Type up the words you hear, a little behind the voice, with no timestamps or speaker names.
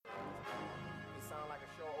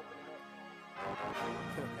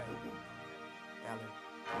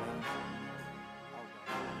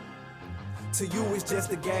To you, it's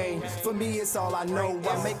just a game. For me, it's all I know.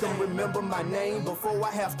 I make them remember my name before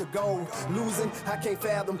I have to go. Losing, I can't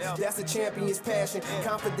fathom. That's a champion's passion.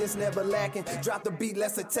 Confidence never lacking. Drop the beat,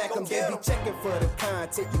 let's attack them. They be checking for the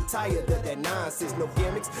content. You tired of that nonsense. No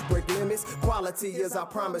gimmicks, break limits. Quality is I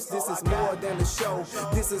promise. This is more than a show.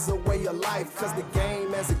 This is a way of life. Cause the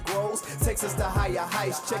game as it grows takes us to higher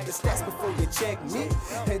heights. Check the stats before you check me.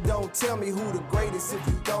 And don't tell me who the greatest if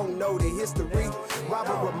you don't know the history. Rob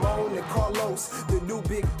and Ramon and Carlos, the new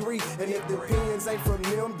big three. And if the opinions ain't from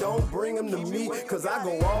them, don't bring them to me. Cause I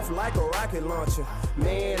go off like a rocket launcher.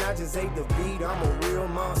 Man, I just ate the beat, I'm a real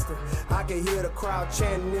monster. I can hear the crowd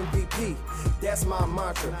chanting MVP. That's my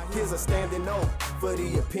mantra. Here's a standing O for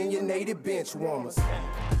the opinionated bench warmers.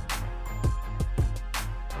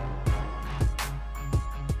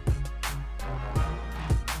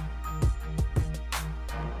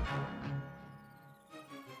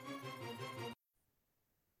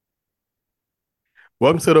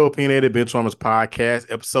 Welcome to the Opinionated Benchwarmers podcast,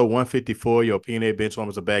 episode 154. Your Opinionated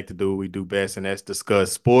Benchwarmers are back to do what we do best, and that's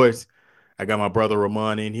discuss sports. I got my brother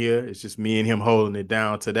Ramon in here. It's just me and him holding it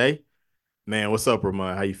down today. Man, what's up,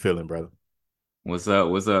 Ramon? How you feeling, brother? What's up?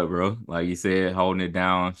 What's up, bro? Like you said, holding it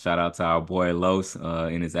down. Shout out to our boy Los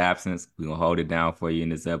in his absence. We're going to hold it down for you in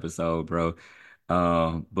this episode, bro.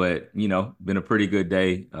 But, been a pretty good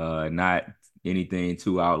day. Not anything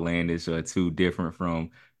too outlandish or too different from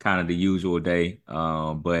kind of the usual day.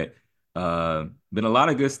 But been a lot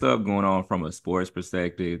of good stuff going on from a sports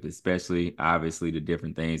perspective, especially, obviously, the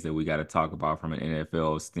different things that we got to talk about from an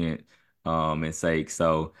NFL stint and sake.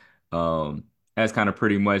 So, that's kind of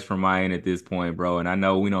pretty much from my end at this point, bro. And I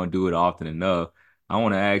know we don't do it often enough. I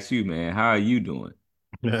want to ask you, man, how are you doing?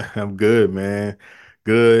 I'm good, man.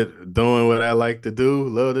 Good. Doing what I like to do,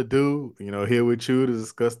 love to do. Here with you to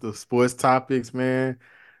discuss the sports topics, man.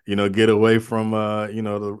 Get away from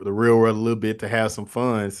the real world a little bit to have some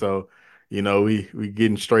fun. So, we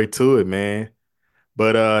getting straight to it, man.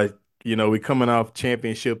 But we coming off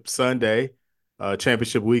championship Sunday,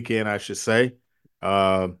 championship weekend, I should say.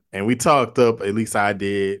 And we talked up, at least I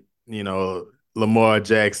did, Lamar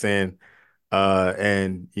Jackson,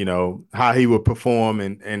 and how he would perform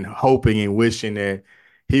and hoping and wishing that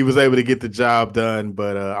he was able to get the job done,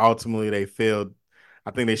 but ultimately they failed. I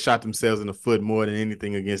think they shot themselves in the foot more than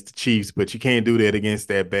anything against the Chiefs, but you can't do that against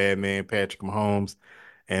that bad man, Patrick Mahomes.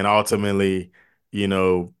 And ultimately,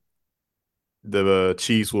 the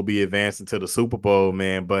Chiefs will be advancing to the Super Bowl,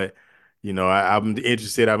 man. But I'm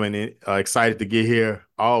interested. I've been excited to get here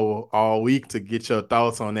all week to get your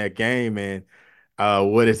thoughts on that game, and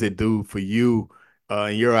what does it do for you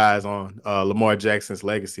in your eyes on Lamar Jackson's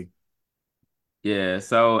legacy? Yeah,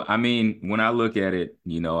 so I mean, when I look at it,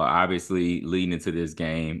 obviously leading into this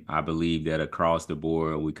game, I believe that across the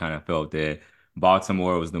board, we kind of felt that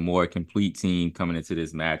Baltimore was the more complete team coming into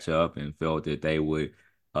this matchup and felt that they would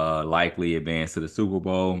likely advance to the Super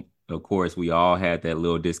Bowl. Of course, we all had that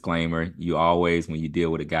little disclaimer. You always, when you deal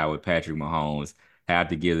with a guy with Patrick Mahomes, have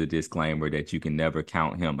to give the disclaimer that you can never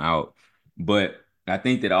count him out. But I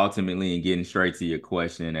think that ultimately, in getting straight to your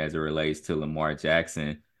question as it relates to Lamar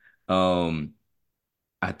Jackson,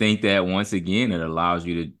 I think that once again, it allows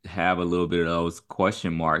you to have a little bit of those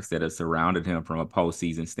question marks that have surrounded him from a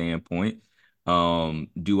postseason standpoint.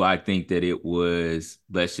 Do I think that it was,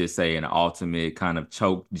 let's just say, an ultimate kind of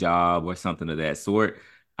choke job or something of that sort?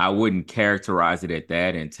 I wouldn't characterize it at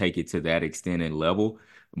that and take it to that extent and level.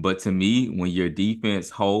 But to me, when your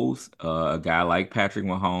defense holds a guy like Patrick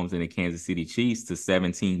Mahomes and the Kansas City Chiefs to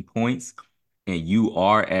 17 points and you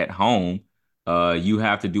are at home, you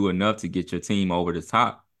have to do enough to get your team over the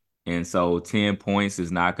top. And so 10 points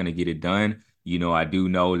is not going to get it done. I do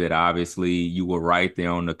know that obviously you were right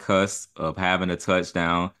there on the cusp of having a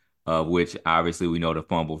touchdown, which obviously we know the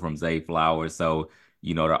fumble from Zay Flowers. So,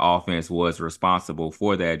 the offense was responsible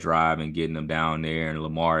for that drive and getting them down there. And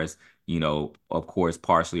Lamar is, of course,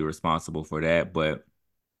 partially responsible for that. But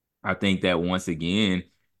I think that once again,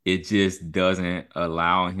 it just doesn't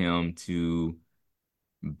allow him to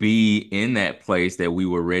be in that place that we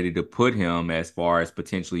were ready to put him as far as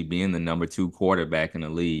potentially being the number 2 quarterback in the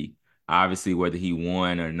league. Obviously, whether he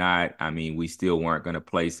won or not, I mean, we still weren't going to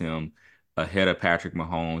place him ahead of Patrick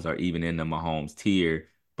Mahomes or even in the Mahomes tier.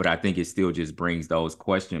 But I think it still just brings those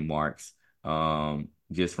question marks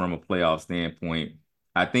just from a playoff standpoint.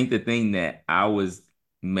 I think the thing that I was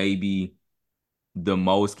maybe the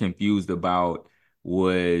most confused about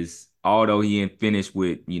was, although he had finished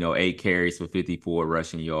with 8 carries for 54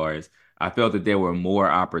 rushing yards, I felt that there were more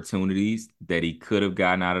opportunities that he could have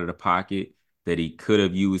gotten out of the pocket, that he could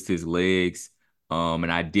have used his legs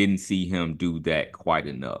And I didn't see him do that quite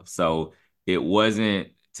enough. So it wasn't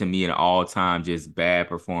to me an all-time just bad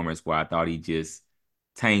performance where I thought he just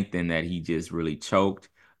tanked and that he just really choked.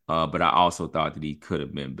 But I also thought that he could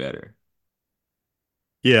have been better.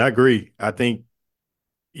 Yeah, I agree. I think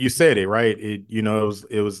you said it right.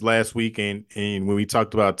 It was last week, and when we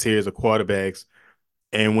talked about tiers of quarterbacks,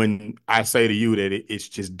 and when I say to you that it's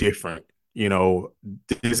just different,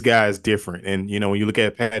 this guy is different. And when you look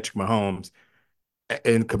at Patrick Mahomes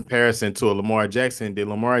in comparison to a Lamar Jackson, did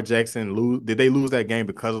Lamar Jackson lose? Did they lose that game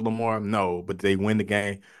because of Lamar? No, but did they win the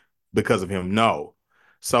game because of him? No.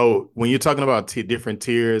 So when you're talking about different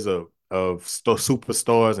tiers of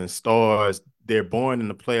superstars and stars, they're born in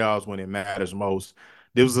the playoffs when it matters most.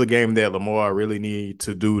 This was a game that Lamar really needed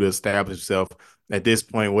to do to establish himself. At this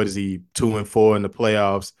point, what is he, 2-4 in the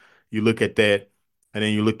playoffs? You look at that, and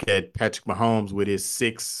then you look at Patrick Mahomes with his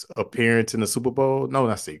sixth appearance in the Super Bowl. No,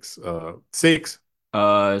 not six. Six.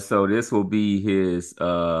 So Can't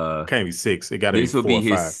be six. It got to be this will four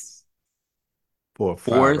be or five. his 4 or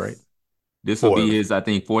 5, right? fourth. This will be Fourth. his, I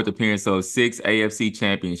think, fourth appearance. So 6 AFC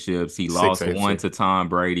championships. He Six lost one AFC. to Tom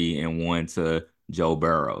Brady and one to Joe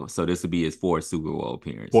Burrow. So this will be his fourth Super Bowl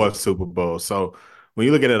appearances. Fourth Super Bowl. So when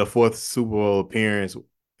you're looking at a fourth Super Bowl appearance,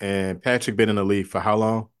 and Patrick been in the league for how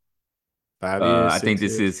long? 5 years, I think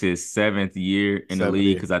six this years, is his seventh year in the seventh league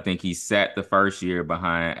year. because I think he sat the first year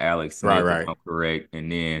behind Alex Right, Smith, if right. I'm correct.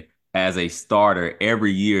 And then as a starter,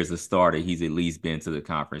 every year as a starter, he's at least been to the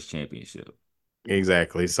conference championship.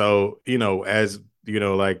 Exactly. So, as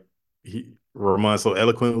like Ramon so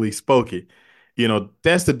eloquently spoke it,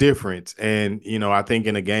 that's the difference. And, I think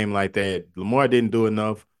in a game like that, Lamar didn't do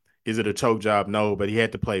enough. Is it a choke job? No, but he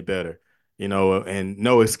had to play better, and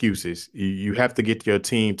no excuses. You have to get your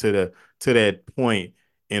team to that point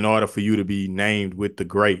in order for you to be named with the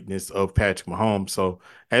greatness of Patrick Mahomes. So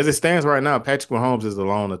as it stands right now, Patrick Mahomes is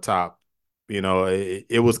alone atop.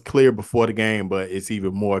 It was clear before the game, but it's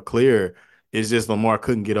even more clear. It's just Lamar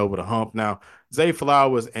couldn't get over the hump. Now, Zay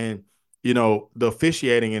Flowers and the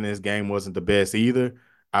officiating in this game wasn't the best either.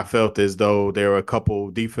 I felt as though there were a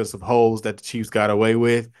couple defensive holes that the Chiefs got away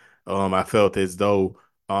with. I felt as though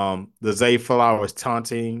the Zay Flowers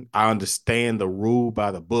taunting, I understand the rule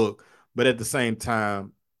by the book, but at the same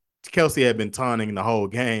time, Kelsey had been taunting the whole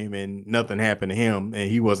game and nothing happened to him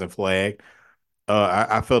and he wasn't flagged.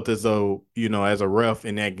 I felt as though, as a ref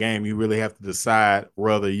in that game, you really have to decide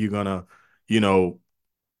whether you're gonna, you know,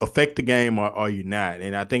 affect the game or are you not?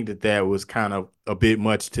 And I think that was kind of a bit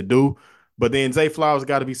much to do. But then Zay Flowers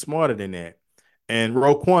got to be smarter than that. And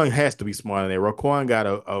Roquan has to be smarter than that. Roquan got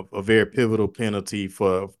a very pivotal penalty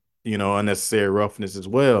for, unnecessary roughness as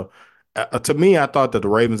well. To me, I thought that the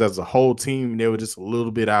Ravens as a whole team, they were just a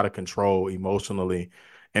little bit out of control emotionally.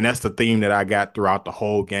 And that's the theme that I got throughout the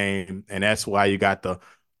whole game. And that's why you got the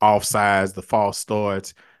offsides, the false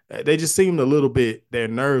starts. They just seemed a little bit, their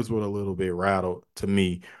nerves were a little bit rattled to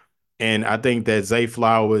me. And I think that Zay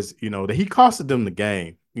Flowers, that he costed them the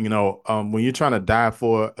game. When you're trying to dive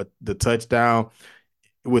for the touchdown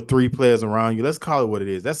with three players around you, let's call it what it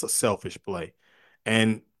is. That's a selfish play.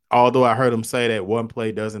 And although I heard him say that one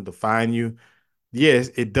play doesn't define you, yes,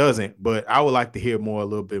 it doesn't, but I would like to hear a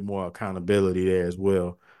little bit more accountability there as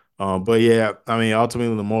well. But yeah, I mean,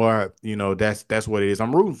 ultimately, Lamar, that's what it is.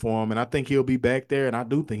 I'm rooting for him, and I think he'll be back there, and I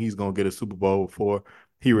do think he's gonna get a Super Bowl before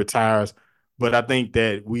he retires. But I think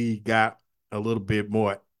that we got a little bit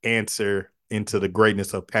more answer into the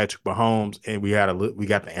greatness of Patrick Mahomes, and we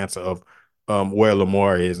got the answer of where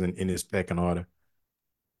Lamar is in his second order.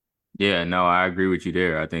 Yeah, no, I agree with you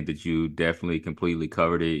there. I think that you definitely completely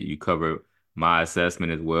covered it. You covered my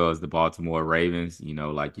assessment as well as the Baltimore Ravens.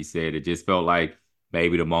 Like you said, it just felt like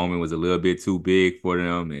maybe the moment was a little bit too big for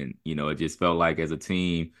them. And, it just felt like as a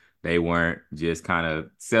team, they weren't just kind of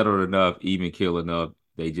settled enough, even kill enough.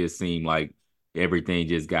 They just seemed like everything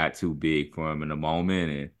just got too big for them in the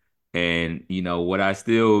moment. And what I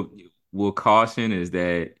still will caution is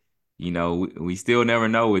that we still never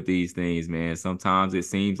know with these things, man. Sometimes it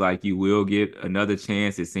seems like you will get another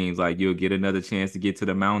chance. It seems like you'll get another chance to get to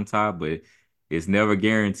the mountaintop, but it's never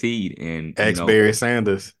guaranteed. And Ex Barry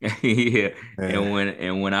Sanders. yeah. Yeah.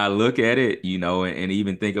 And when I look at it, and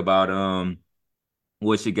even think about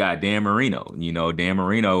what you got, Dan Marino. Dan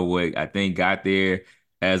Marino what I think got there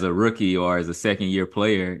as a rookie or as a second year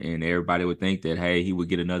player, and everybody would think that hey, he would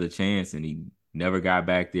get another chance, and he never got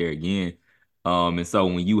back there again. And so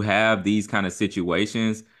when you have these kind of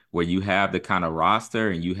situations where you have the kind of roster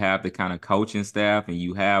and you have the kind of coaching staff and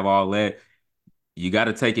you have all that, you got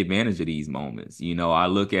to take advantage of these moments. I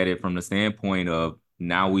look at it from the standpoint of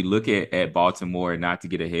now we look at Baltimore, not to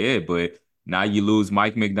get ahead, but Now you lose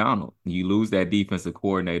Mike McDonald. You lose that defensive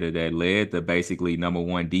coordinator that led the basically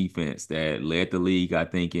 #1 defense, that led the league, I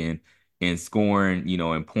think, in scoring,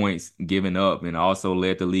 in points given up, and also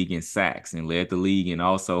led the league in sacks and led the league in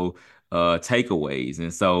also takeaways.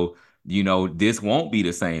 And so, this won't be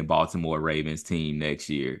the same Baltimore Ravens team next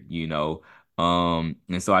year. And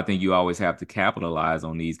so I think you always have to capitalize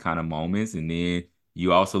on these kind of moments. And then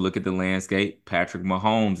you also look at the landscape. Patrick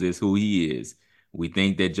Mahomes is who he is. We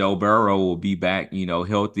think that Joe Burrow will be back,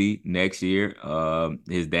 healthy next year.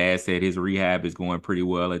 His dad said his rehab is going pretty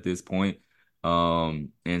well at this point.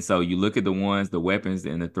 And so you look at the weapons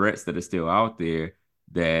and the threats that are still out there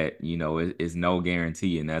that, is no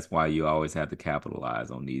guarantee. And that's why you always have to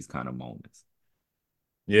capitalize on these kind of moments.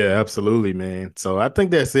 Yeah, absolutely, man. So I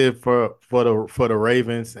think that's it for the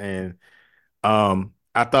Ravens. And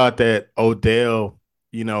I thought that Odell,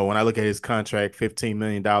 when I look at his contract, $15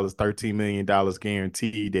 million, $13 million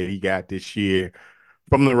guaranteed that he got this year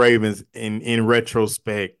from the Ravens, in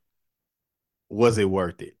retrospect, was it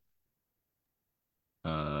worth it?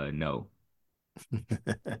 No.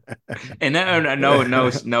 And no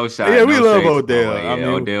shot, Yeah, we no love shade to nobody. Odell. I Yeah, mean,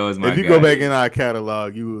 Odell is my if you go guy. back Yeah. in our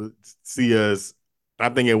catalog, you would see us. I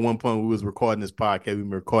think at one point we was recording this podcast. We've been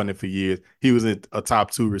recording it for years. He was a top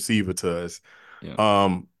 2 receiver to us.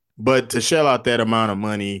 Yeah. But to shell out that amount of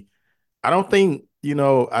money, I don't think,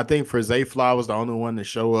 I think for Zay Flowers, the only one to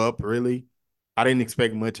show up, really. I didn't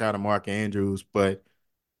expect much out of Mark Andrews, but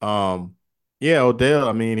um, yeah, Odell,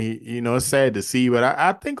 I mean, it's sad to see, but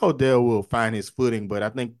I think Odell will find his footing. But I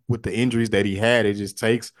think with the injuries that he had, it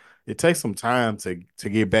takes some time to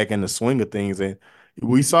get back in the swing of things. And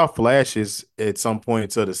we saw flashes at some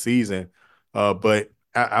point of the season, but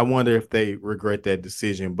I wonder if they regret that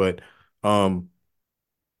decision. But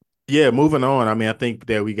yeah, moving on. I mean, I think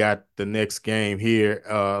that we got the next game here.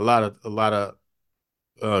 A lot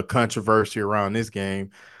of controversy around this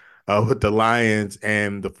game with the Lions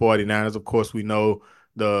and the 49ers. Of course, we know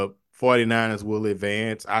the 49ers will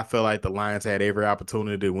advance. I feel like the Lions had every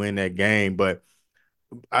opportunity to win that game, but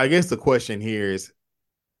I guess the question here is,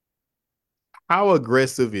 how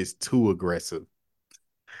aggressive is too aggressive?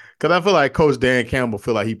 Because I feel like Coach Dan Campbell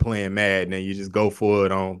feel like he playing mad, and then you just go for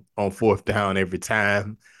it on fourth down every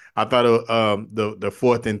time. I thought the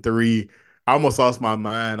 4th and 3, I almost lost my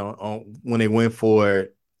mind on when they went for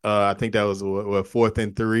it. I think that was what 4th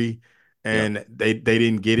and 3, Yeah. and they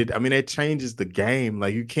didn't get it. I mean, it changes the game.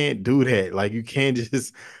 Like, you can't do that. Like, you can't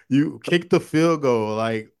just you kick the field goal.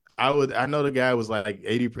 Like, I know the guy was like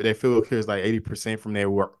 80. That field goal is like 80% from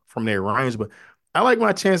their range, but I like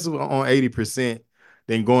my chances on 80%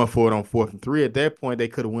 than going for it on 4th and 3. At that point, they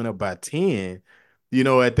could have went up by 10.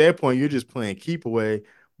 At that point, you're just playing keep away.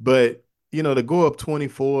 But, to go up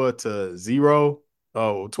 24-0,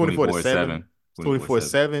 24 to 7, 24-7. 24-7.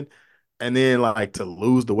 24-7, and then like to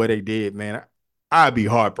lose the way they did, man, I'd be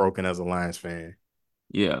heartbroken as a Lions fan.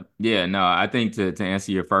 Yeah, yeah, no, I think to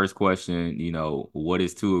answer your first question, what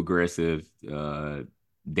is too aggressive?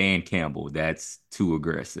 Dan Campbell, that's too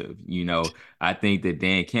aggressive. I think that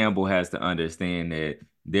Dan Campbell has to understand that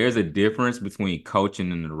there's a difference between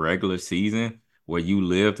coaching in the regular season where you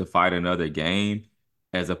live to fight another game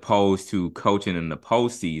as opposed to coaching in the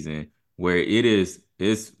postseason where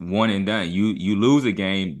it's one and done. You lose a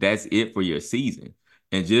game, that's it for your season.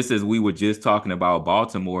 And just as we were just talking about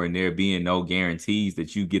Baltimore and there being no guarantees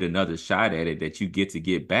that you get another shot at it, that you get to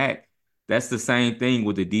get back, that's the same thing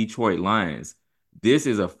with the Detroit Lions. This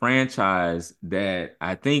is a franchise that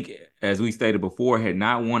I think, as we stated before, had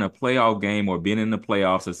not won a playoff game or been in the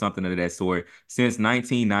playoffs or something of that sort since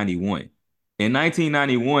 1991. In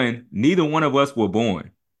 1991, neither one of us were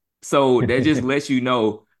born. So that just lets you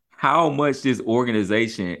know how much this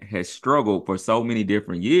organization has struggled for so many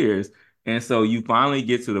different years. And so you finally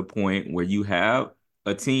get to the point where you have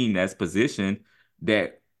a team that's positioned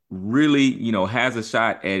that really, has a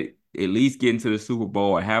shot at least getting to the Super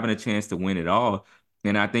Bowl or having a chance to win it all.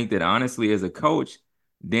 And I think that honestly, as a coach,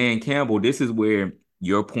 Dan Campbell, this is where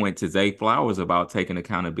your point to Zay Flowers about taking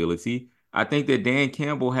accountability. I think that Dan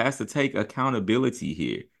Campbell has to take accountability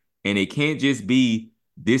here. And it can't just be,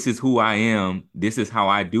 this is who I am, this is how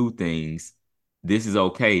I do things, this is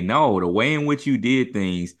okay. No, the way in which you did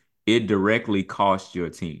things, it directly cost your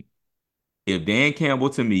team. If Dan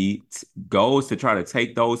Campbell, to me, goes to try to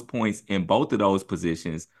take those points in both of those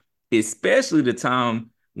positions, especially the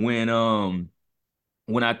time when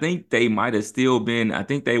I think they might have still been, I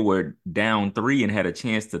think they were down 3 and had a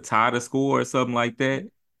chance to tie the score or something like that.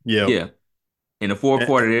 Yeah. Yeah. In the fourth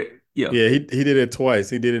quarter, yeah. Yeah, he did it twice.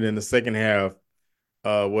 He did it in the second half,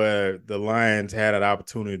 where the Lions had an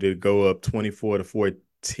opportunity to go up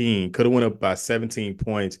 24-14. Could have went up by 17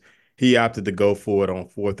 points. he opted to go for it on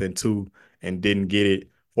 4th and 2 and didn't get it.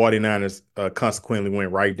 49ers consequently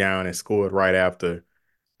went right down and scored right after.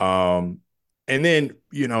 Um, and then,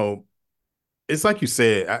 it's like you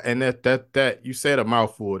said, and that you said a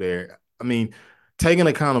mouthful there. I mean, taking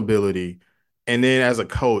accountability, and then as a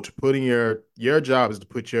coach, putting your job is to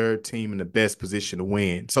put your team in the best position to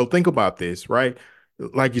win. So think about this, right?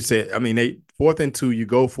 Like you said, I mean, 4th and 2, you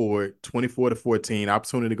go for it, 24-14,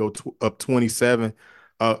 opportunity to go up 27,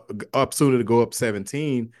 opportunity to go up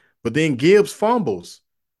 17, but then Gibbs fumbles,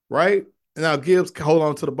 right? Now Gibbs hold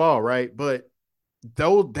on to the ball, right? But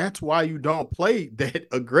though that's why you don't play that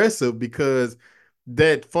aggressive, because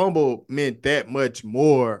that fumble meant that much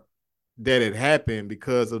more that it happened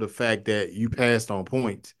because of the fact that you passed on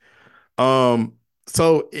points. Um,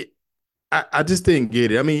 so I just didn't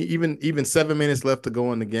get it. I mean, even 7 minutes left to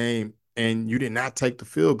go in the game, and you did not take the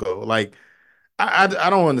field goal. Like I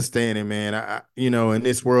don't understand it, man. In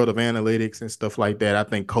this world of analytics and stuff like that, I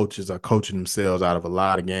think coaches are coaching themselves out of a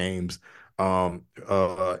lot of games.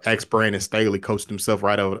 Ex Brandon Staley coached himself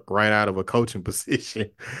right out of a coaching position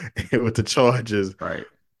with the Chargers. Right.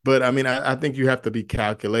 But I mean, I think you have to be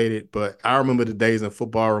calculated. But I remember the days in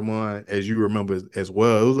football, Ramon, as you remember as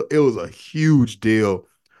well. It was a huge deal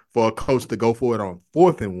for a coach to go for it on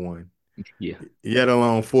 4th and 1, Yeah. yet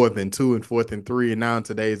alone 4th and 2 and 4th and 3. And now in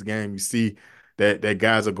today's game, you see that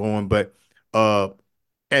guys are going. But uh,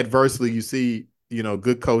 adversely, you see,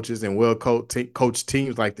 good coaches and well coached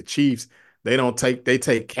teams like the Chiefs. They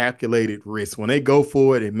take calculated risks. When they go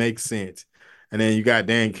for it, it makes sense. And then you got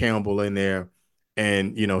Dan Campbell in there,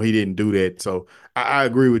 and he didn't do that. So I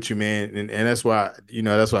agree with you, man. And that's why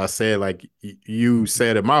I said, like you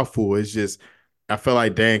said, a mouthful. It's just I felt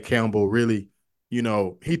like Dan Campbell really, he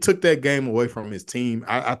took that game away from his team.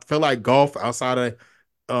 I feel like Golf outside of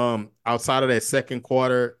that second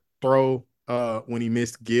quarter throw when he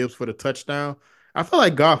missed Gibbs for the touchdown, I feel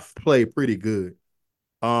like Goff played pretty good.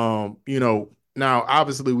 Now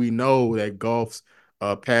obviously we know that Goff's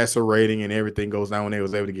passer rating and everything goes down when they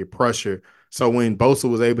was able to get pressure. So when Bosa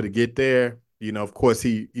was able to get there, of course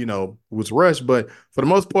he, was rushed, but for the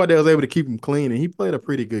most part they was able to keep him clean, and he played a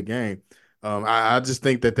pretty good game. I just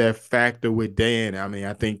think that factor with Dan, I mean,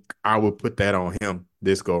 I think I would put that on him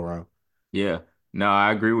this go around. Yeah. No,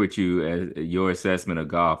 I agree with you as your assessment of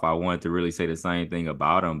Goff. I wanted to really say the same thing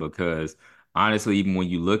about him because honestly, even when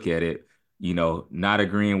you look at it, not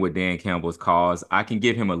agreeing with Dan Campbell's cause, I can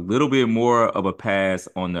give him a little bit more of a pass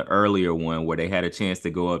on the earlier one where they had a chance to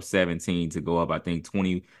go up 17 to go up, I think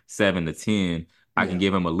 27-10. I can Yeah.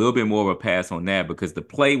 give him a little bit more of a pass on that because the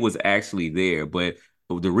play was actually there. But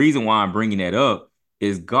the reason why I'm bringing that up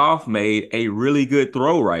is Goff made a really good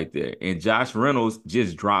throw right there, and Josh Reynolds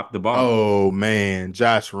just dropped the ball. Oh man,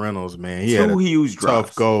 Josh Reynolds, man, he had Two a huge tough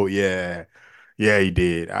drops. goal. Yeah, yeah, he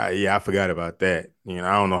did. I forgot about that. I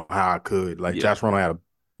don't know how I could. Like Yeah, Josh Reynolds had a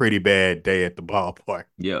pretty bad day at the ballpark,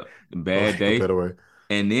 yeah, for bad lack of a day. better word.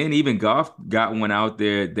 And then even Goff got one out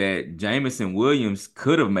there that Jamison Williams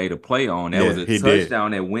could have made a play on. That was Yeah, a he did.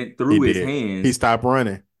 touchdown that went He through his did. He hands. stopped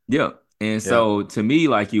running. Yeah. And Yeah. so to me,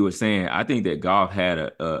 like you were saying, I think that Goff had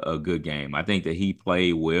a good game. I think that he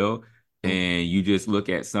played well. Mm. And you just look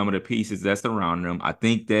at some of the pieces that surround him. I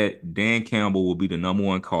think that Dan Campbell will be the number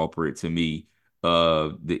one culprit to me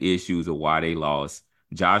of the issues of why they lost.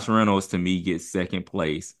 Josh Reynolds to me gets second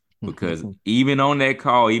place because even on that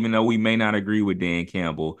call, even though we may not agree with Dan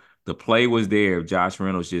Campbell, the play was there if Josh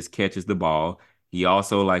Reynolds just catches the ball. He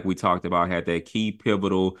also, like we talked about, had that key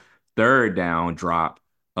pivotal third down drop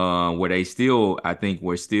where they still, I think,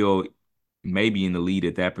 were still maybe in the lead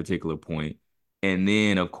at that particular point. And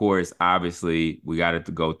then, of course, obviously, we got it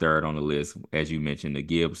to go third on the list. As you mentioned, the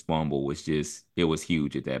Gibbs fumble was just, it was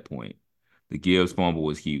huge at that point. The Gibbs fumble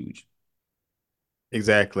was huge.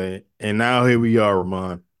 Exactly. And now here we are,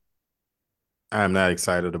 Ramon. I'm not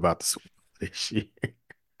excited about the Super Bowl this year.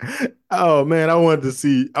 Oh man, I wanted to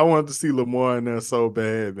see Lamar in there so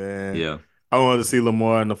bad, man. Yeah. I wanted to see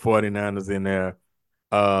Lamar and the 49ers in there.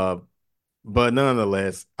 Uh, but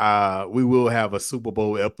nonetheless, we will have a Super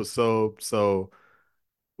Bowl episode, so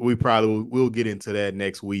we probably will get into that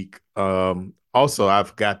next week. Also, I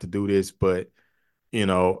forgot to do this, but you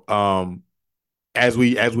know, as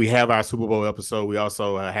we have our Super Bowl episode, we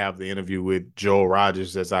also have the interview with Joel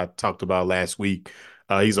Rogers, as I talked about last week.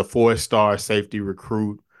 He's a 4-star safety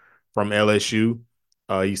recruit from LSU.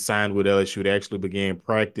 He signed with LSU. They actually began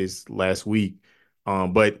practice last week.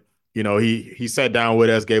 But he sat down with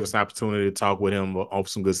us, gave us an opportunity to talk with him on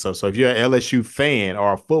some good stuff. So if you're an LSU fan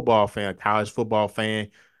or a football fan, a college football fan,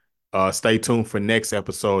 stay tuned for next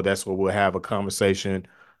episode. That's where we'll have a conversation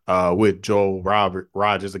with Joel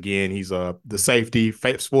Rogers. Again, he's the safety,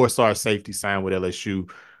 four-star safety signed with LSU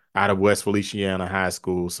out of West Feliciana High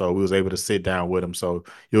School. So we was able to sit down with him. So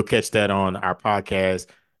you'll catch that on our podcast,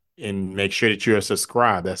 and make sure that you're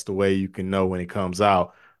subscribed. That's the way you can know when it comes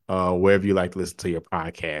out, wherever you like to listen to your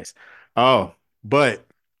podcast. Oh, but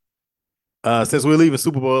since we're leaving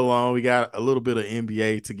Super Bowl alone, we got a little bit of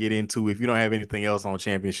NBA to get into. If you don't have anything else on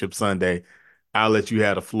Championship Sunday, I'll let you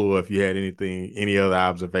have the floor if you had any other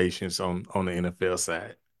observations on the NFL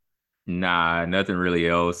side. Nah, nothing really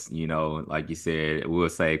else. Like you said, we'll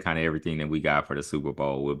say kind of everything that we got for the Super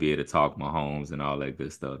Bowl. We'll be able to talk Mahomes and all that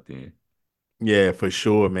good stuff then. Yeah, for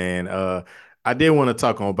sure, man. I did want to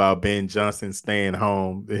talk about Ben Johnson staying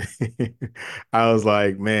home. I was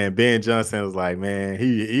like, man, Ben Johnson was like, man,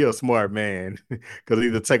 he a smart man because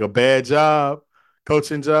either take a bad job,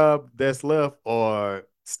 coaching job that's left, or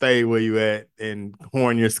stay where you at and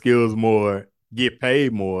horn your skills more, get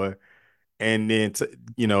paid more, and then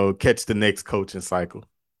catch the next coaching cycle.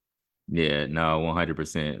 Yeah, no,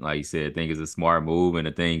 100%. Like you said, I think it's a smart move. And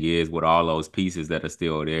the thing is, with all those pieces that are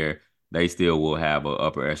still there, they still will have an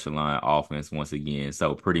upper echelon offense once again.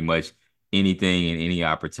 So pretty much anything and any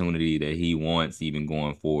opportunity that he wants, even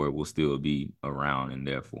going forward, will still be around and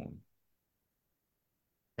there for him.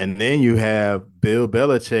 And then you have Bill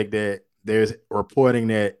Belichick that there's reporting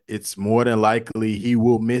that it's more than likely he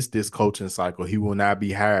will miss this coaching cycle. He will not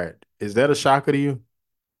be hired. Is that a shocker to you?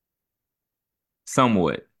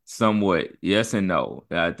 Somewhat, yes and no.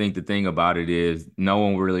 I think the thing about it is no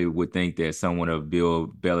one really would think that someone of Bill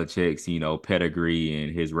Belichick's, pedigree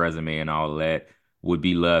and his resume and all of that would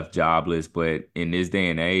be left jobless. But in this day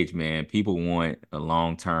and age, man, people want a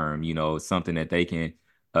long term, something that they can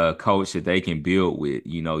coach that they can build with.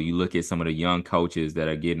 You look at some of the young coaches that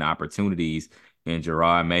are getting opportunities, and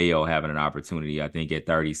Gerard Mayo having an opportunity, I think, at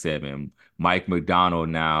 37. Mike McDonald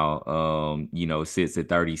now, sits at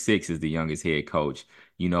 36 as the youngest head coach.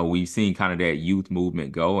 We've seen kind of that youth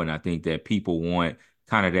movement go, and I think that people want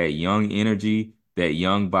kind of that young energy, that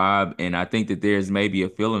young vibe. And I think that there's maybe a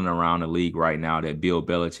feeling around the league right now that Bill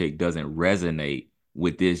Belichick doesn't resonate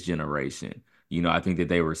with this generation. I think that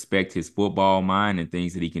they respect his football mind and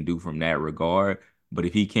things that he can do from that regard. But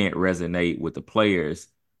if he can't resonate with the players,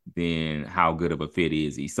 then how good of a fit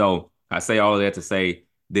is he? So I say all of that to say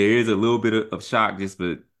there is a little bit of shock just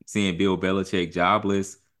for seeing Bill Belichick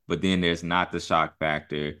jobless, but then there's not the shock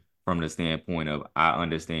factor from the standpoint of I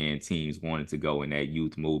understand teams wanting to go in that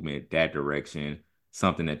youth movement, that direction,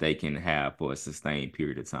 something that they can have for a sustained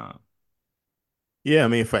period of time. Yeah, I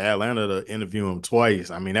mean, for Atlanta to interview him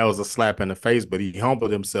twice, I mean, that was a slap in the face, but he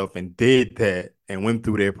humbled himself and did that and went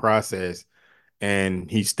through their process, and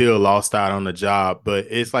he still lost out on the job. But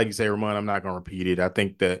it's like you say, Ramon, I'm not going to repeat it. I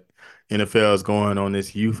think that NFL is going on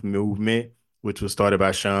this youth movement, which was started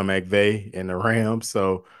by Sean McVay and the Rams.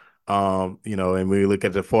 So, and we look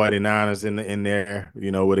at the 49ers in there,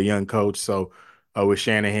 with a young coach. So, with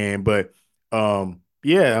Shanahan, but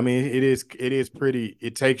yeah, I mean, it is pretty.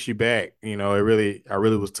 It takes you back. I really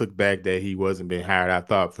was took back that he wasn't being hired. I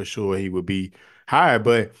thought for sure he would be hired,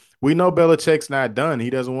 but we know Belichick's not done. He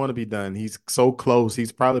doesn't want to be done. He's so close.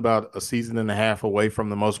 He's probably about a season and a half away from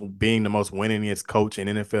being the most winningest coach in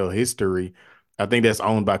NFL history. I think that's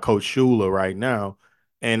owned by Coach Shula right now.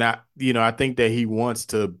 And I think that he wants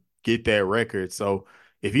to get that record. So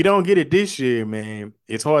if he don't get it this year, man,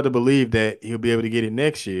 it's hard to believe that he'll be able to get it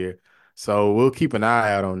next year. So we'll keep an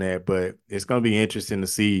eye out on that, but it's going to be interesting to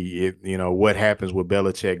see if what happens with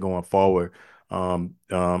Belichick going forward.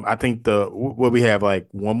 I think what we have like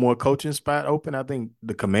one more coaching spot open. I think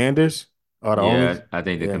the Commanders are the only. Yeah, I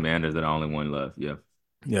think the Yeah. Commanders are the only one left. Yeah.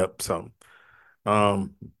 Yep.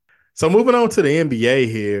 Um, so moving on to the NBA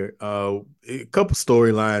here, a couple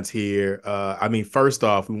storylines here. I mean, first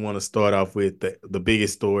off, we want to start off with the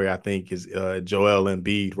biggest story I think is Joel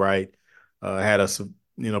Embiid, right? Had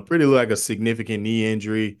pretty like a significant knee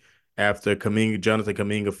injury after Jonathan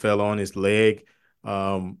Kuminga fell on his leg.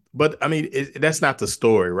 But I mean, that's not the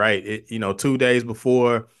story, right? 2 days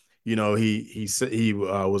before, he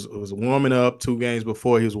was warming up. 2 games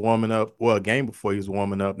before he was warming up. Well, a game before he was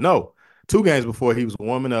warming up. No, 2 games before he was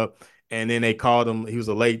warming up, and then they called him. He was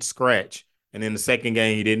a late scratch, and then the second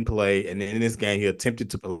game he didn't play, and then in this game he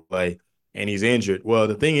attempted to play, and he's injured. Well,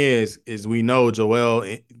 the thing is we know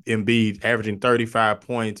Joel Embiid averaging 35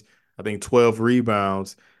 points, I think 12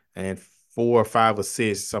 rebounds, and 4 or 5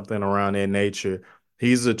 assists, something around that nature.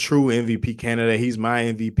 He's a true MVP candidate. He's my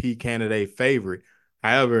MVP candidate favorite.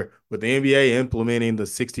 However, with the NBA implementing the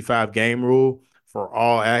 65 game rule for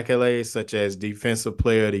all accolades, such as Defensive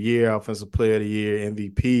Player of the Year, Offensive Player of the Year,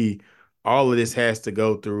 MVP, all of this has to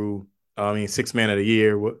go through I mean, six man of the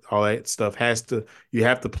year, all that stuff you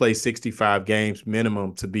have to play 65 games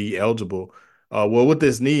minimum to be eligible. Well, with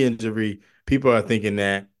this knee injury, people are thinking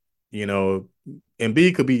that, you know,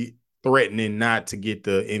 Embiid could be threatening not to get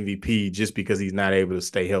the MVP just because he's not able to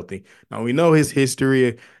stay healthy. Now, we know his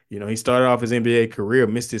history. You know, he started off his NBA career,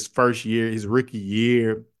 missed his first year, his rookie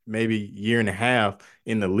year, maybe year and a half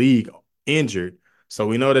in the league, injured. So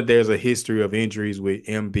we know that there's a history of injuries with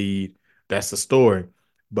Embiid. That's the story.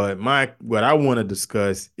 But what I want to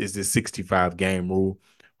discuss is the 65 game rule.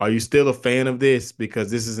 Are you still a fan of this? Because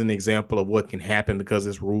this is an example of what can happen because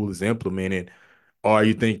this rule is implemented. Or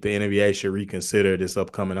you think the NBA should reconsider this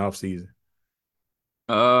upcoming offseason?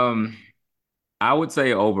 Um, I would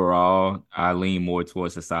say overall, I lean more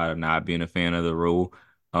towards the side of not being a fan of the rule.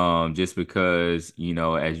 Just because,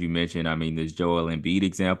 as you mentioned, I mean, this Joel Embiid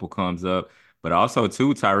example comes up, but also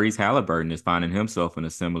too, Tyrese Halliburton is finding himself in a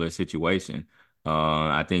similar situation.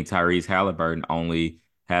 I think Tyrese Halliburton only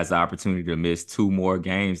has the opportunity to miss two more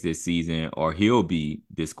games this season, or he'll be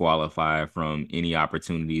disqualified from any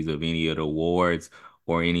opportunities of any of the awards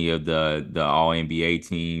or any of the All NBA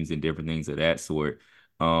teams and different things of that sort.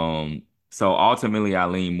 So ultimately, I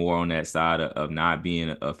lean more on that side of not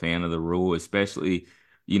being a fan of the rule, especially,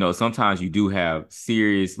 sometimes you do have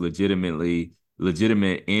serious,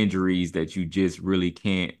 legitimate injuries that you just really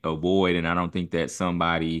can't avoid. And I don't think that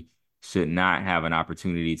somebody should not have an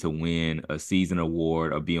opportunity to win a season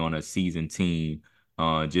award or be on a season team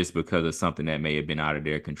just because of something that may have been out of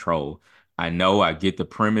their control. I know I get the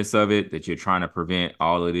premise of it that you're trying to prevent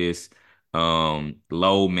all of this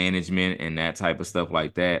load management and that type of stuff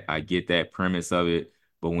like that. I get that premise of it,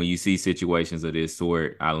 but when you see situations of this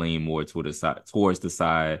sort, I lean more towards the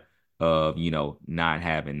side of, not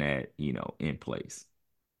having that, in place.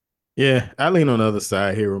 Yeah, I lean on the other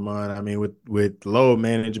side here, Ramon. I mean, with load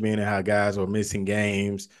management and how guys are missing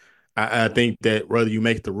games, I think that whether you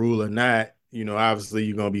make the rule or not, obviously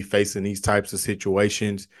you're going to be facing these types of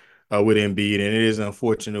situations with Embiid, and it is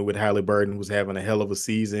unfortunate with Halliburton was having a hell of a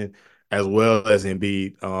season as well as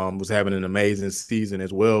Embiid was having an amazing season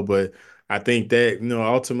as well. But I think that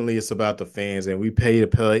ultimately it's about the fans, and we pay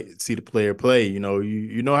to see the player play. You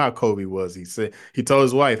know how Kobe was. He said he told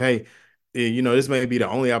his wife, "Hey." This may be the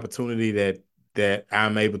only opportunity that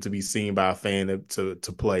I'm able to be seen by a fan to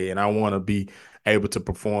play, and I want to be able to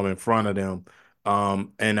perform in front of them.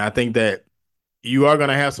 And I think that you are going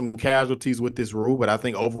to have some casualties with this rule, but I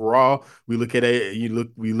think overall we look at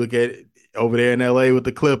it over there in LA with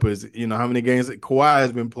the Clippers. How many games that Kawhi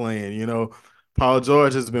has been playing. Paul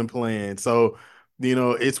George has been playing. So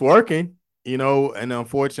it's working. And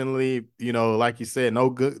unfortunately, like you said, no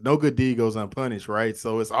good deed goes unpunished, right?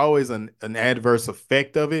 So it's always an adverse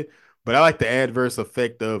effect of it. But I like the adverse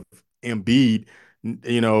effect of Embiid,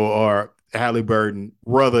 or Halliburton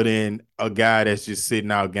rather than a guy that's just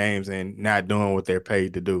sitting out games and not doing what they're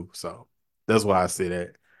paid to do. So that's why I say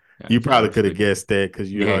that. You Gotcha. I probably could have respect it. guessed that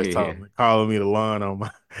because you Yeah, always yeah, calling me the lawn on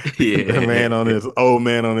my the man on yeah. his old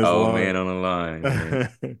man on his Oh lawn. man on the line, man.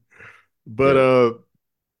 But Yep.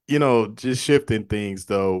 just shifting things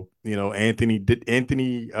though, Anthony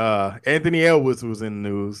Edwards was in the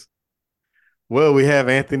news. Well, we have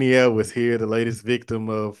Anthony Edwards here, the latest victim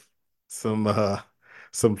of some uh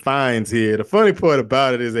some fines here. The funny part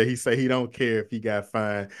about it is that he said he don't care if he got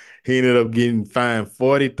fined. He ended up getting fined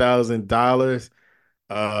 $40,000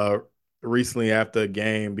 uh recently after a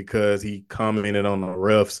game because he commented on the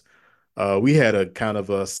refs. We had a kind of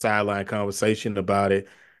a sideline conversation about it,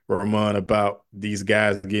 Ramon, about these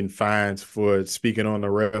guys getting fines for speaking on the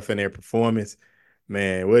ref and their performance.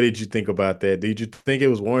 Man, what did you think about that? Did you think it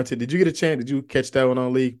was warranted? Did you get a chance? Did you catch that one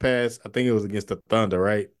on League Pass? I think it was against the Thunder,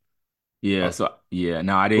 right? Yeah, Uh, so yeah,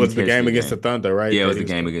 no, I didn't was the catch game the against the game. Thunder, right? Yeah, it That was he the was,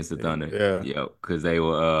 game against the Thunder. yeah. Yeah, because they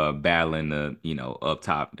were battling the, up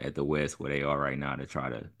top at the West where they are right now to try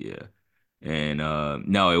to, yeah. And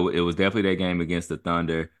no, it was definitely that game against the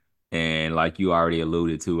Thunder. And like you already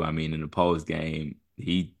alluded to, I mean, in the post game,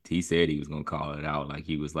 he said he was gonna call it out. Like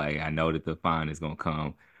he was like, I know that the fine is gonna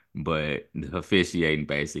come, but the officiating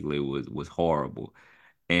basically was horrible.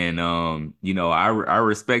 And I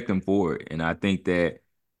respect him for it. And I think that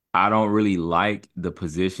I don't really like the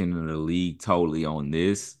position of the league totally on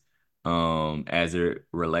this, as it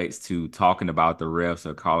relates to talking about the refs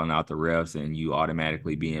or calling out the refs and you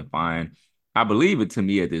automatically being fined. I believe it to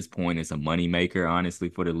me at this point it's a moneymaker, honestly,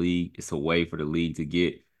 for the league. It's a way for the league to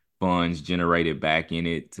get funds generated back in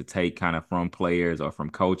it to take kind of from players or from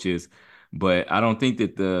coaches. But I don't think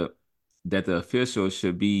that the officials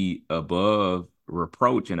should be above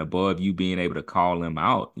reproach and above you being able to call them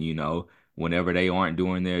out, whenever they aren't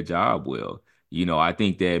doing their job well. I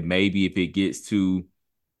think that maybe if it gets to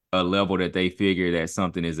a level that they figure that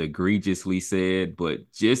something is egregiously said,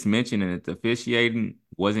 but just mentioning that the officiating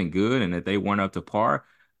wasn't good and that they weren't up to par,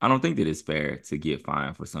 I don't think that it's fair to get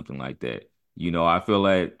fined for something like that. I feel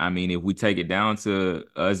like, I mean, if we take it down to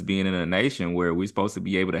us being in a nation where we're supposed to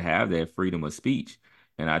be able to have that freedom of speech,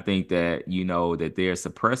 and I think that, that they're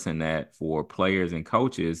suppressing that for players and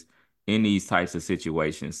coaches in these types of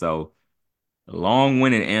situations. So,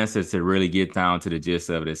 long-winded answer to really get down to the gist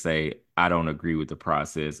of it and say, I don't agree with the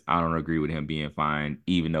process. I don't agree with him being fined,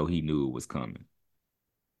 even though he knew it was coming.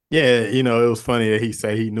 Yeah, it was funny that he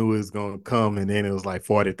said he knew it was gonna come, and then it was like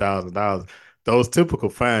 $40,000. Those typical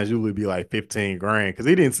fines usually be like 15 grand because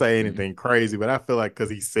he didn't say Mhm. anything crazy, but I feel like because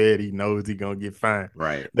he said he knows he gonna get fined,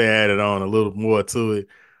 Right. they added on a little more to it.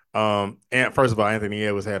 And first of all, Anthony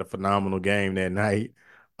Edwards had a phenomenal game that night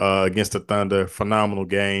against the Thunder. Phenomenal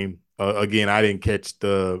game. Again, I didn't catch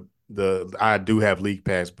the. I do have League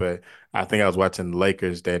Pass, but I think I was watching the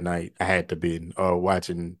Lakers that night. I had to be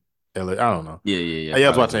watching LA. I don't know. Yeah, yeah, yeah. Yeah, I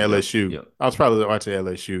was Probably watching so. Yep. LSU. Yep. I was probably watching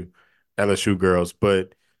LSU girls.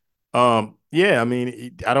 But yeah, I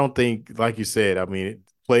mean, I don't think, like you said, I mean,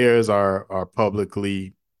 players are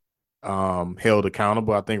publicly held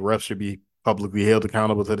accountable. I think refs should be publicly held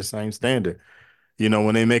accountable to the same standard.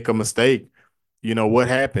 When they make a mistake, what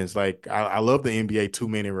happens? Like I love the NBA 2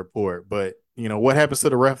 minute report, but what happens to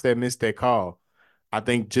the ref that missed that call? I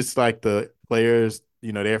think just like the players,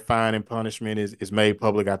 their fine and punishment is made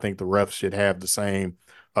public. I think the refs should have the same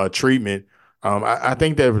treatment. I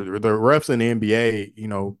think that the refs in the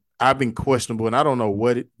NBA, I've been questionable, and I don't know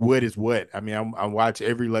what is what. I mean, I watch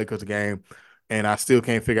every Lakers game, and I still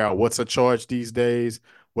can't figure out what's a charge these days,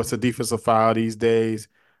 what's a defensive foul these days.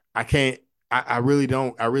 I can't. I really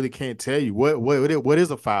don't. I really can't tell you what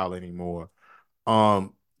is a foul anymore. I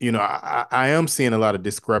am seeing a lot of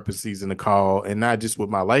discrepancies in the call, and not just with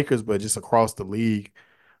my Lakers, but just across the league.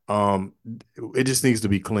 Um, it just needs to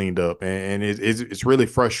be cleaned up, and it's really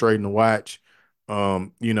frustrating to watch.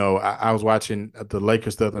 I was watching the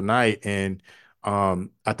Lakers the other night, and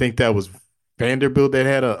I think that was Vanderbilt that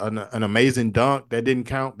had an amazing dunk that didn't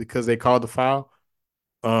count because they called the foul.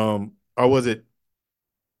 Or was it?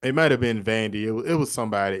 It might have been Vandy. It was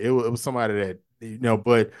somebody. It was somebody that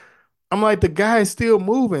but I'm like, the guy is still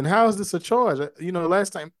moving. How is this a charge? Last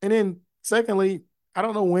time. And then secondly, I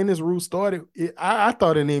don't know when this rule started. I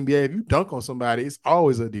thought in the NBA, if you dunk on somebody, it's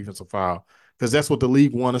always a defensive foul because that's what the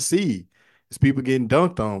league want to see. Is people getting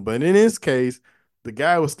dunked on. But in this case, the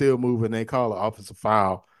guy was still moving. They call an offensive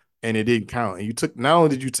foul, and it didn't count. And not only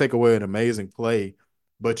did you take away an amazing play,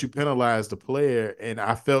 but you penalized the player. And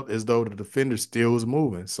I felt as though the defender still was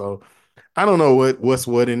moving. So I don't know what's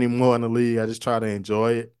what anymore in the league. I just try to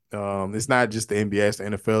enjoy it. It's not just the NBA, it's the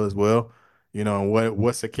NFL as well.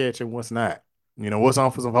 What's a catch and what's not. What's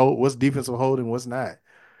offensive hold, what's defensive holding, what's not.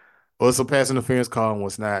 What's a pass interference call and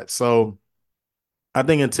what's not. So I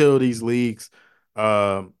think until these leagues,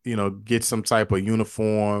 get some type of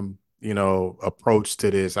uniform, approach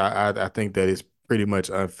to this, I think that it's pretty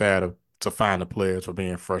much unfair to find the players for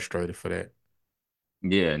being frustrated for that.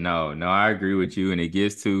 Yeah, no, no, I agree with you. And it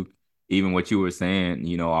gets to even what you were saying,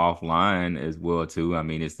 offline as well too. I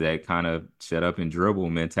mean, it's that kind of shut up and dribble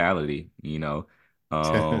mentality.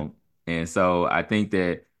 Um, and so I think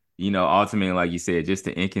that, ultimately, like you said, just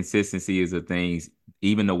the inconsistencies of things,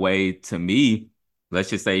 even the way to me, let's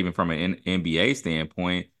just say even from an NBA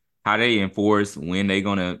standpoint, how they enforce when they're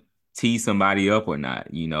gonna tee somebody up or not.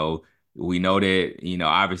 We know that,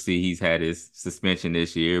 obviously he's had his suspension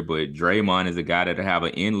this year, but Draymond is a guy that'll have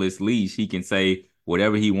an endless leash. He can say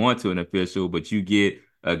whatever he wants to an official, but you get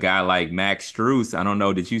a guy like Max Strus. I don't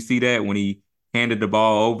know. Did you see that when he handed the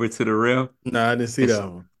ball over to the ref? No, I didn't see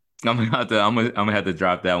that one. I'm gonna have to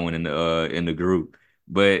drop that one in the group.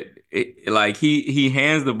 But like he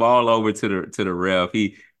hands the ball over to the ref.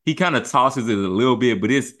 He kind of tosses it a little bit,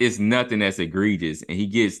 but it's nothing that's egregious, and he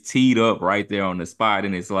gets teed up right there on the spot,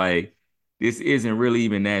 and it's like this isn't really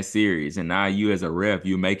even that serious. And now you as a ref,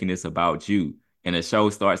 you're making this about you, and the show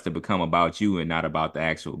starts to become about you and not about the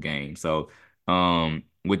actual game. So,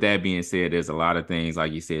 with that being said, there's a lot of things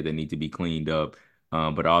like you said that need to be cleaned up.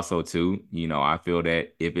 But also too, I feel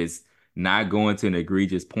that if it's not going to an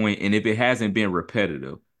egregious point, and if it hasn't been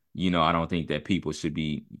repetitive, I don't think that people should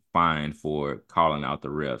be fined for calling out the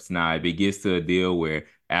refs. Now, if it gets to a deal where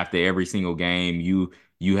after every single game,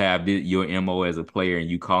 you have your MO as a player and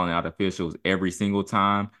you calling out officials every single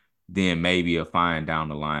time, then maybe a fine down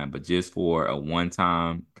the line. But just for a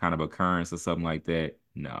one-time kind of occurrence or something like that,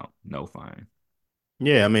 no fine.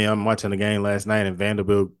 Yeah, I mean, I'm watching the game last night, and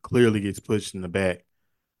Vanderbilt clearly gets pushed in the back,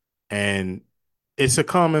 and it's a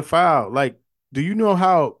common foul. Like, do you know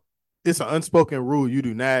how? it's an unspoken rule. You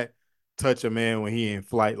do not touch a man when he in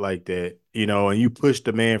flight like that, and you push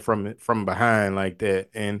the man from behind like that,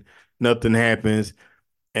 and nothing happens.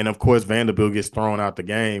 And of course, Vanderbilt gets thrown out the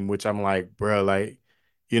game, which I'm like, bro, like,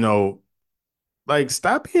 you know, like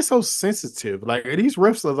stop being so sensitive. Like these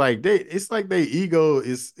refs are like it's like their ego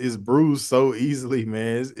is bruised so easily,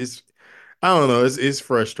 man. It's I don't know. It's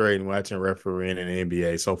frustrating watching refereeing in the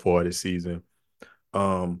NBA so far this season.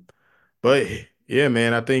 Um, but yeah,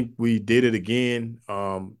 man, I think we did it again.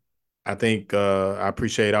 I think I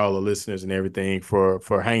appreciate all the listeners and everything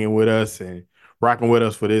for hanging with us and rocking with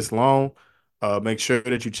us for this long. Make sure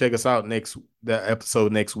that you check us out that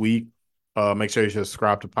episode next week. Make sure you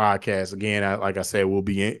subscribe to podcast. Again, like I said,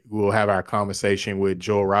 we'll have our conversation with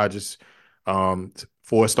Joel Rogers,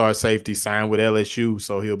 4-star safety, signed with LSU,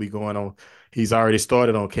 so he'll be going on. He's already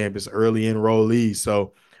started on campus, early enrollee,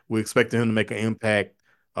 so we expect him to make an impact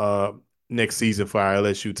next season for our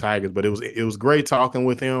LSU Tigers. But it was great talking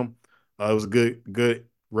with him. It was a good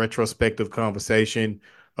retrospective conversation.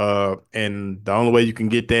 And the only way you can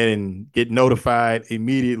get that and get notified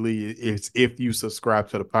immediately is if you subscribe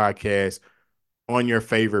to the podcast on your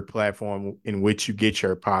favorite platform in which you get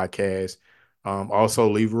your podcast. Also,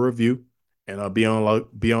 leave a review and be on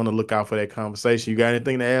the lookout for that conversation. You got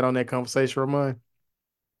anything to add on that conversation, Ramon?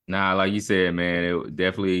 Nah, like you said, man, it was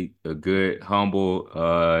definitely a good, humble,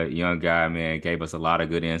 young guy, man. Gave us a lot of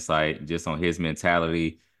good insight just on his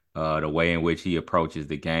mentality, the way in which he approaches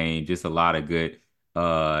the game. Just a lot of good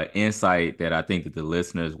insight that I think that the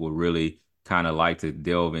listeners will really kind of like to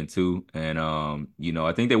delve into. And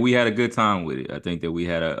I think that we had a good time with it. I think that we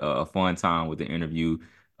had a fun time with the interview,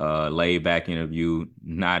 laid back interview,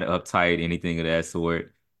 not uptight, anything of that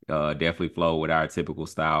sort. Definitely flow with our typical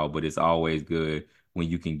style, but it's always good when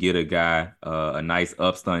you can get a guy, a nice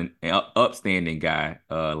upstanding guy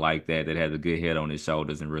like that has a good head on his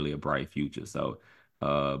shoulders and really a bright future. So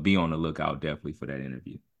be on the lookout definitely for that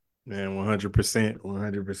interview. Man, 100%,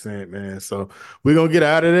 100%, man. So we're gonna get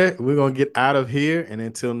out of that. We're gonna get out of here, and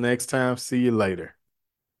until next time, see you later.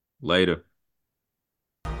 Later.